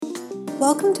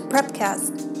Welcome to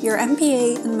Prepcast, your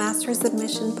MBA and Master's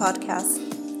Admission podcast.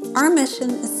 Our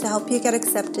mission is to help you get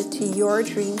accepted to your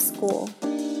dream school.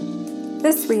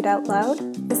 This read out loud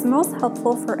is most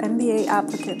helpful for MBA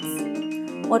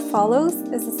applicants. What follows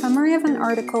is a summary of an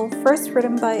article first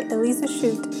written by Elisa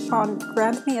Schutte on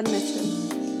Grant Me Admission.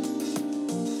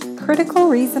 Critical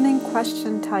reasoning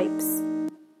question types.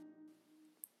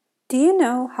 Do you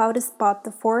know how to spot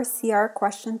the 4 CR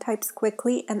question types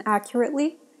quickly and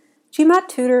accurately? GMAT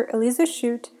tutor Elisa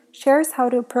Schutte shares how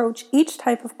to approach each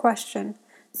type of question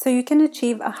so you can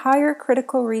achieve a higher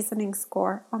critical reasoning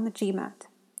score on the GMAT.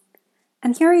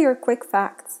 And here are your quick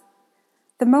facts.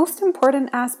 The most important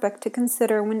aspect to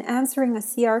consider when answering a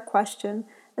CR question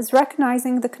is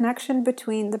recognizing the connection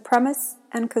between the premise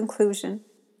and conclusion.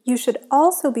 You should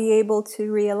also be able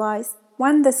to realize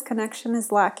when this connection is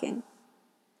lacking.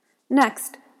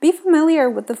 Next, be familiar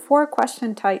with the 4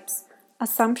 question types: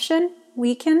 assumption,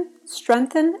 weaken,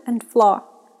 strengthen, and flaw.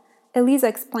 Elisa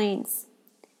explains.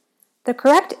 The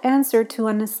correct answer to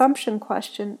an assumption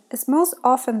question is most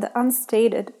often the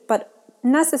unstated but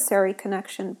necessary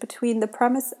connection between the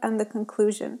premise and the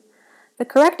conclusion. The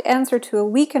correct answer to a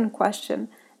weaken question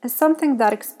is something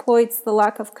that exploits the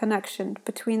lack of connection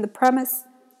between the premise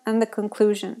and the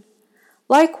conclusion.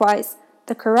 Likewise,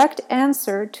 the correct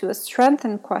answer to a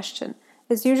strengthen question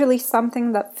is usually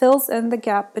something that fills in the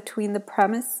gap between the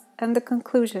premise and the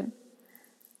conclusion.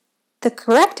 The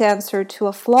correct answer to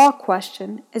a flaw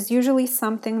question is usually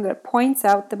something that points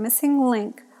out the missing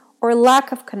link or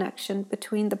lack of connection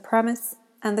between the premise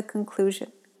and the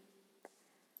conclusion.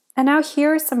 And now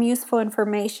here is some useful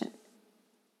information.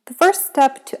 The first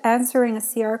step to answering a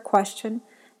CR question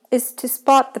is to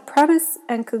spot the premise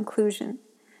and conclusion.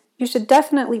 You should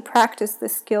definitely practice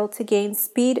this skill to gain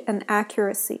speed and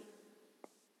accuracy.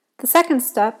 The second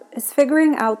step is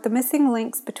figuring out the missing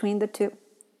links between the two.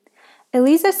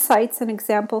 Elisa cites an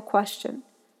example question.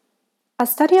 A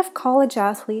study of college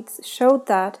athletes showed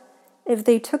that if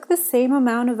they took the same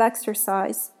amount of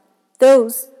exercise,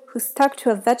 those who stuck to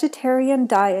a vegetarian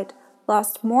diet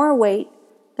lost more weight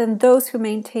than those who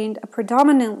maintained a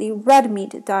predominantly red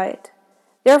meat diet.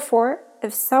 Therefore,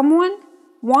 if someone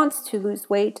wants to lose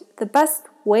weight, the best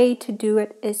way to do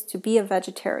it is to be a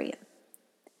vegetarian.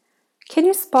 Can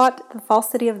you spot the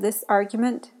falsity of this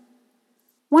argument?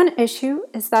 One issue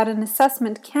is that an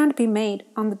assessment can't be made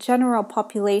on the general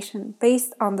population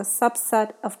based on the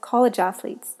subset of college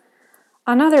athletes.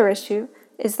 Another issue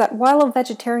is that while a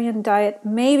vegetarian diet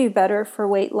may be better for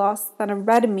weight loss than a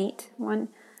red meat one,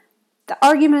 the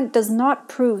argument does not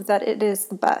prove that it is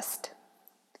the best.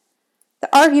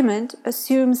 The argument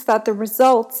assumes that the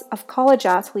results of college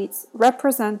athletes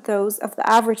represent those of the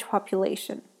average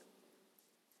population.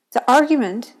 The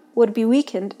argument would be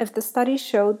weakened if the study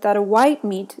showed that a white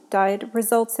meat diet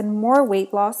results in more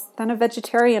weight loss than a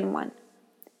vegetarian one.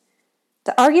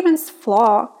 The argument's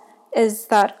flaw is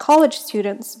that college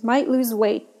students might lose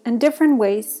weight in different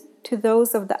ways to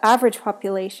those of the average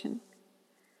population.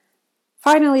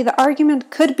 Finally, the argument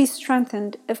could be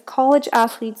strengthened if college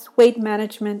athletes' weight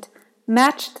management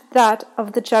matched that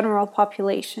of the general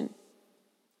population.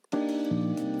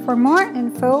 For more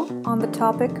info on the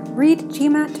topic, read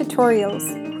GMAT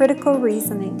Tutorials, Critical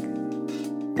Reasoning.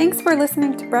 Thanks for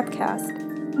listening to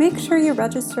Prepcast. Make sure you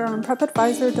register on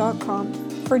prepadvisor.com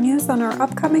for news on our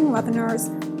upcoming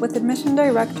webinars with admission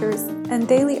directors and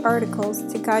daily articles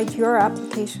to guide your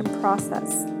application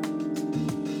process.